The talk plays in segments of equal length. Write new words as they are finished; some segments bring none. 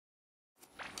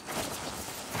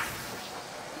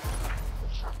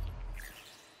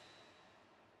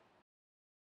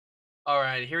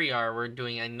Alright, here we are. We're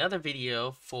doing another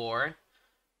video for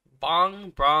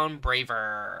Bang Bang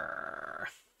Bravern.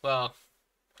 Well,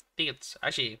 I think it's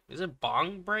actually, is it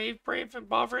Brave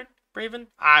Bravern? Braven?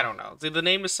 I don't know. The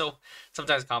name is so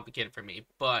sometimes complicated for me,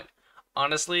 but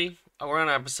honestly, we're on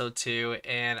episode 2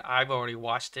 and I've already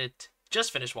watched it.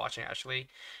 Just finished watching actually.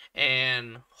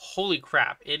 And holy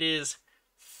crap, it is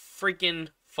freaking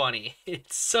funny.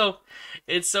 It's so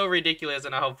ridiculous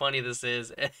and how funny this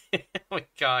is. Oh my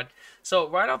god. So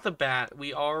right off the bat,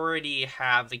 we already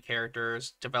have the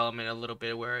characters development a little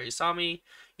bit where Isami,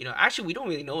 actually we don't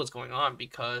really know what's going on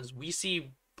because we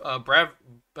see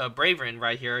Bravern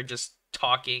right here just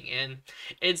talking, and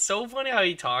it's so funny how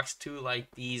he talks to like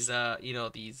these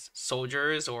these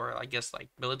soldiers, or I guess like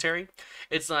military.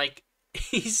 It's like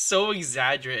he's so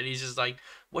exaggerated. He's just like,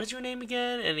 what is your name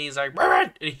again? And he's like,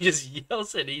 Bravern! And he just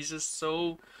yells it. He's just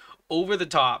so over the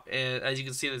top. And as you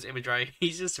can see in this image, right,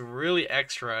 he's just really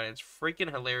extra. It's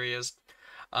freaking hilarious.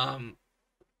 Um,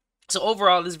 so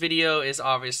overall, this video is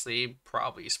obviously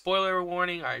probably spoiler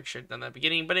warning. I should have done that at the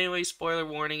beginning. But anyway, spoiler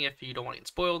warning if you don't want to get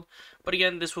spoiled. But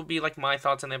again, this will be like my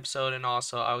thoughts on the episode. And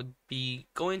also, I would be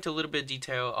going into a little bit of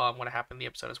detail on what happened in the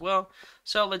episode as well.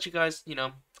 So I'll let you guys,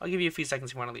 I'll give you a few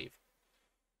seconds if you want to leave.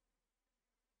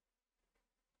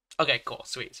 Okay, cool,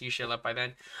 sweet. So you should have left by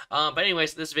then. But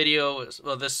anyways, this video is,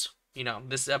 well, this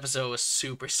episode was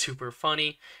super, super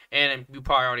funny, and you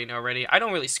probably already know already. I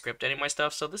don't really script any of my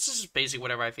stuff, so this is just basically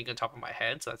whatever I think on top of my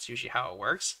head. So that's usually how it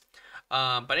works.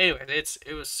 But anyway,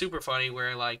 it was super funny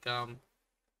where like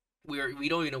we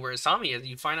don't even know where Isami is.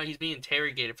 You find out he's being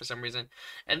interrogated for some reason,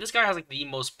 and this guy has like the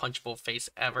most punchable face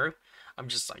ever. I'm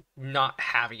just like not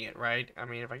having it, right? I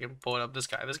mean, if I can pull it up, this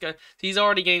guy, he's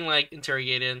already getting like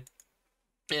interrogated.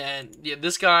 And yeah,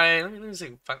 this guy, let me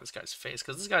see, find this guy's face,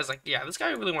 because this guy's like, yeah, this guy,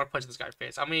 I really want to punch this guy's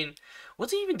face. I mean,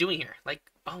 what's he even doing here? Like,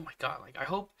 oh my god, like,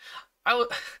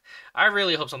 I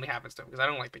really hope something happens to him, because I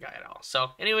don't like the guy at all.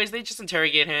 So, anyways, they just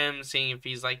interrogate him, seeing if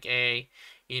he's like a,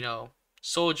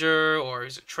 soldier, or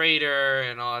he's a traitor,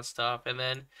 and all that stuff. And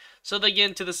then, so they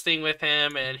get into this thing with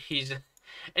him, and he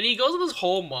goes on this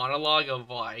whole monologue of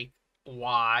like,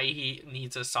 why he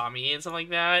needs Asami and stuff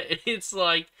like that. It's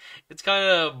like, it's kind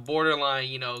of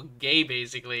borderline, gay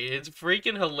basically. It's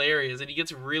freaking hilarious, and he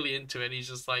gets really into it. He's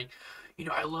just like,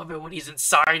 I love it when he's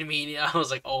inside me. And I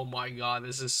was like, oh my god,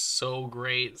 this is so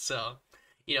great. So,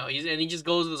 he just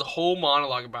goes this whole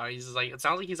monologue about it. He's just like, it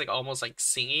sounds like he's like almost like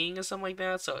singing or something like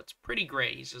that. So it's pretty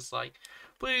great. He's just like,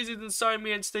 please, he's inside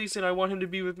me and Stacy, and I want him to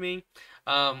be with me.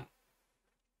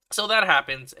 So that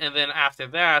happens, and then after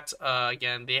that,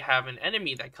 again, they have an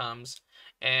enemy that comes,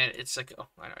 and it's like, oh,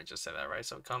 I just said that right,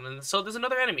 so it comes, and so there's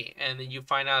another enemy, and then you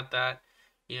find out that,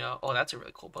 oh, that's a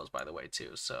really cool pose, by the way, too,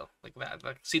 so, like that,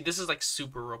 like, see, this is, like,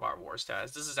 super Robot Wars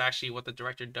status. This is actually what the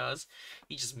director does.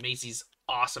 He just makes these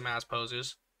awesome-ass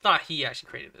poses. Not he actually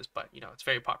created this, but, it's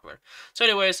very popular. So,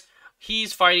 anyways,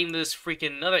 he's fighting this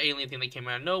freaking another alien thing that came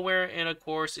out of nowhere, and, of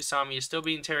course, Isami is still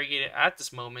being interrogated at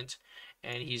this moment,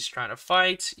 and he's trying to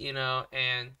fight,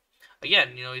 and again,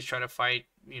 he's trying to fight,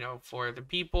 for the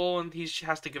people, and he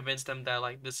has to convince them that,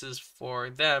 like, this is for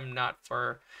them, not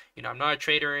for, I'm not a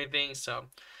traitor or anything. So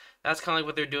that's kind of like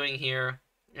what they're doing here.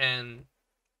 And,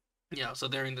 so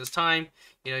during this time,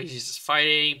 he's just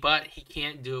fighting, but he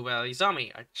can't do it without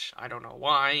Izami. I don't know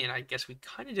why, and I guess we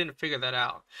kind of didn't figure that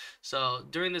out. So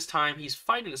during this time, he's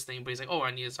fighting this thing, but he's like, oh,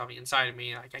 I need Izami inside of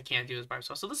me, like, I can't do this by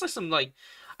myself. So this is like some, like,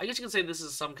 I guess you can say this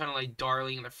is some kind of, like,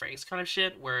 darling in the face kind of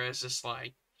shit, where it's just,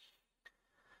 like,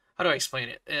 how do I explain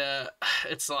it?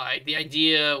 It's, like, the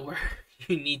idea where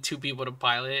you need two people to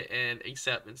pilot, and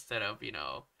except instead of,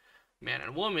 man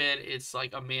and woman, it's,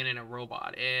 like, a man and a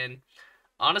robot, and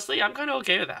honestly, I'm kind of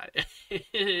okay with that. It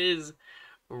is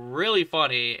really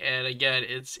funny, and again,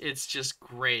 it's just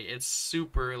great. It's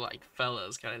super, like,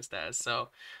 fellas kind of stuff, so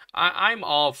I'm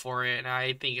all for it, and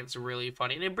I think it's really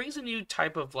funny, and it brings a new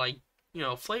type of, like,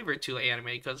 flavor to anime,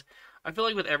 because I feel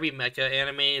like with every mecha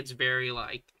anime, it's very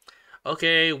like,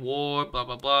 okay, war, blah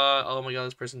blah blah, oh my god,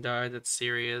 this person died, that's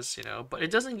serious, but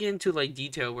it doesn't get into like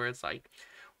detail where it's like,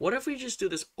 what if we just do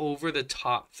this over the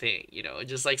top thing,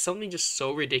 just like something just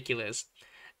so ridiculous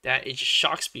that it just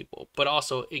shocks people, but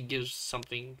also it gives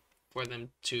something for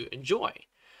them to enjoy.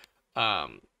 I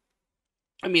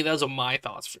mean, those are my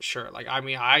thoughts for sure. Like, I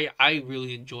mean, I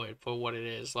really enjoy it for what it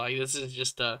is. Like, this is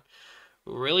just a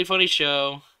really funny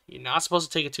show. You're not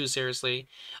supposed to take it too seriously.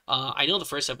 I know the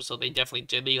first episode they definitely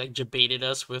did. They like debated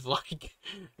us with like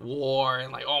war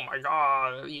and like, oh my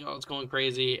god, it's going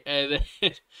crazy. And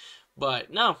then,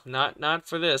 But no, not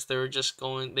for this. They were just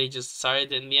going. They just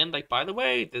decided in the end, like, by the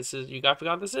way, this is, you guys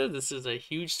forgot this is a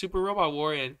huge super robot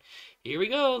war, and here we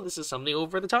go. This is something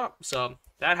over the top. So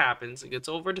that happens. It gets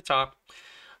over the top.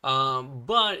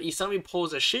 But Isami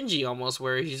pulls a Shinji almost,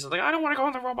 where he's like, I don't want to go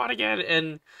on the robot again,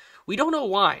 and we don't know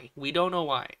why. We don't know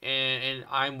why. And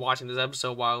I'm watching this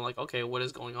episode while I'm like, okay, what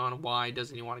is going on? Why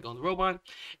doesn't he want to go on the robot?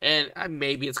 And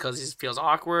maybe it's because he feels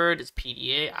awkward. It's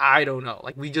PDA. I don't know.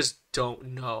 Like, we just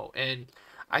don't know. And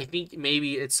I think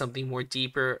maybe it's something more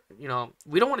deeper. You know,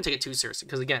 we don't want to take it too seriously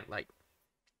because, again, like,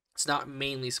 it's not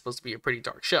mainly supposed to be a pretty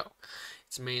dark show.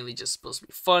 It's mainly just supposed to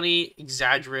be funny,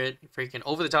 exaggerate, freaking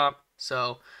over the top.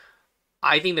 So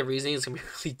I think the reasoning is going to be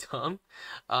really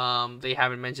dumb. They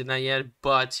haven't mentioned that yet,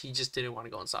 but he just didn't want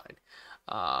to go inside.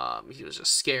 He was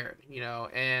just scared, you know,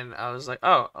 and I was like,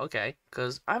 oh, okay.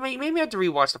 Because, I mean, maybe I have to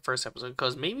rewatch the first episode,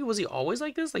 because maybe was he always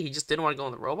like this? Like, he just didn't want to go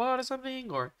on the robot or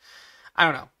something? Or, I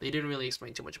don't know. They didn't really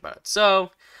explain too much about it. So,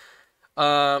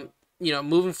 you know,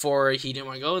 moving forward, he didn't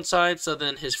want to go inside. So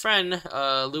then his friend,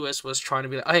 Lewis, was trying to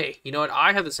be like, hey, you know what?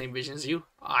 I have the same vision as you.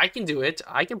 I can do it.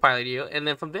 I can pilot you. And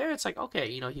then from there, it's like, okay,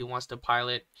 you know, he wants to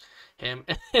pilot him.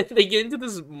 And they get into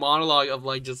this monologue of,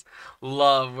 like, just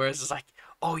love, where it's just like,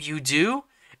 oh, you do?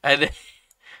 And then,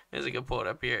 as I can pull it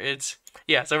up here, it's,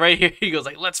 yeah, so right here, he goes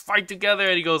like, let's fight together.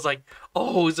 And he goes like,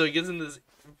 oh, so he gets in this,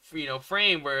 you know,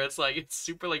 frame where it's like, it's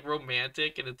super, like,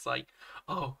 romantic. And it's like,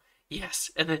 oh,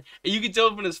 yes. And then and you can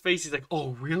tell from his face, he's like,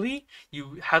 oh, really?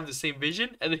 You have the same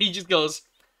vision? And then he just goes,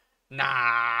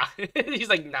 nah. He's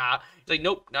like, nah. He's like,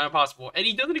 nope, not impossible. And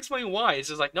he doesn't explain why. It's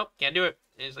just like, nope, can't do it.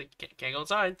 And he's like, can't go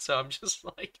inside. So I'm just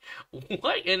like,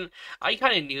 what? And I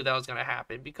kind of knew that was going to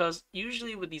happen, because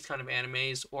usually with these kind of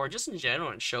animes, or just in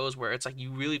general in shows where it's like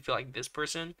you really feel like this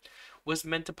person was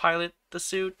meant to pilot the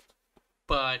suit,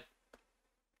 but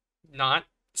not.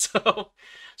 So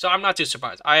I'm not too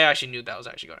surprised. I actually knew that was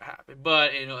actually going to happen.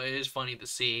 But, you know, it is funny to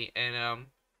see. And,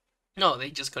 no,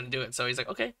 they just couldn't do it. So he's like,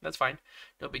 okay, that's fine.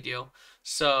 No big deal.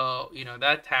 So, you know,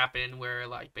 that happened where,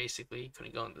 like, basically he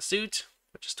couldn't go in the suit,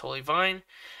 which is totally fine.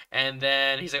 And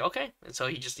then he's like, okay. And so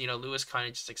he just, you know, Lewis kind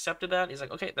of just accepted that. He's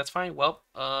like, okay, that's fine. Well,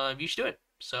 you should do it.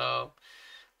 So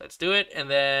let's do it. And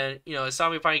then, you know,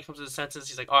 Isami finally comes to the senses.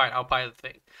 He's like, all right, I'll pilot the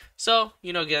thing. So,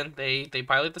 you know, again, they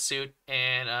pilot the suit,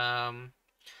 and,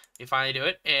 they finally do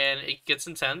it, and it gets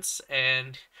intense,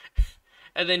 and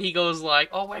then he goes like,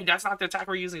 oh wait, that's not the attack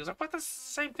we're using. He's like, what, that's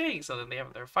the same thing. So then they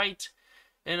have their fight,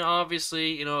 and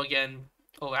obviously, you know, again,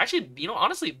 oh, actually, you know,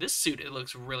 honestly, this suit, it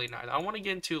looks really nice. I want to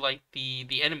get into, like,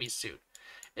 the enemy suit.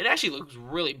 It actually looks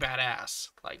really badass.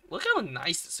 Like, look how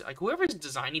nice this is. Like, whoever's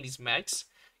designing these mechs,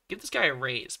 give this guy a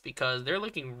raise, because they're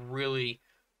looking really,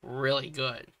 really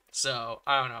good. So,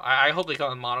 I don't know. I hope they call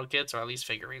them model kits, or at least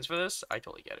figurines for this. I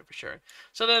totally get it for sure.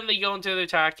 So then they go into the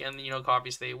attack, and, you know,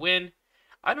 obviously they win.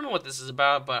 I don't know what this is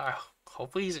about, but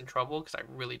hopefully he's in trouble, because I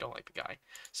really don't like the guy.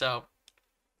 So,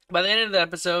 by the end of the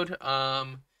episode,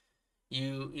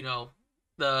 you know,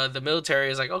 the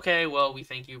military is like, okay, well, we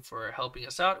thank you for helping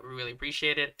us out. We really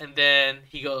appreciate it. And then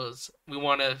he goes, we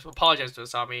want to apologize to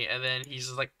Asami. And then he's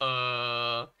just like,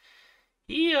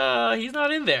 he's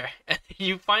not in there. And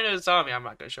you find out Isami, I'm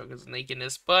not gonna show his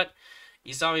nakedness, but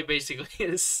Isami basically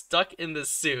is stuck in the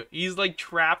suit. He's like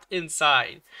trapped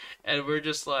inside, and we're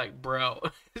just like, bro.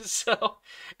 So,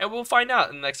 and we'll find out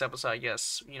in the next episode, I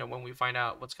guess, you know, when we find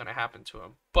out what's gonna happen to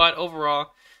him. But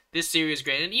overall, this series is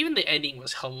great, and even the ending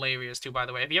was hilarious too, by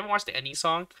the way. If you haven't watched the ending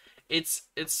song, it's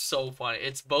so funny.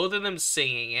 It's both of them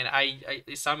singing, and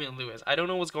Isami and Lewis. I don't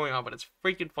know what's going on, but it's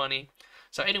freaking funny.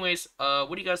 So anyways, what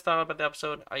do you guys thought about the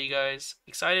episode? Are you guys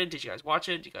excited? Did you guys watch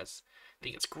it? Do you guys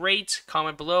think it's great?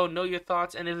 Comment below, know your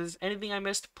thoughts. And if there's anything I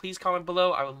missed, please comment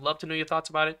below. I would love to know your thoughts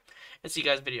about it. And see you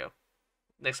guys video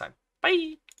next time.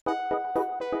 Bye!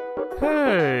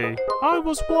 Hey, I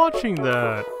was watching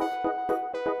that.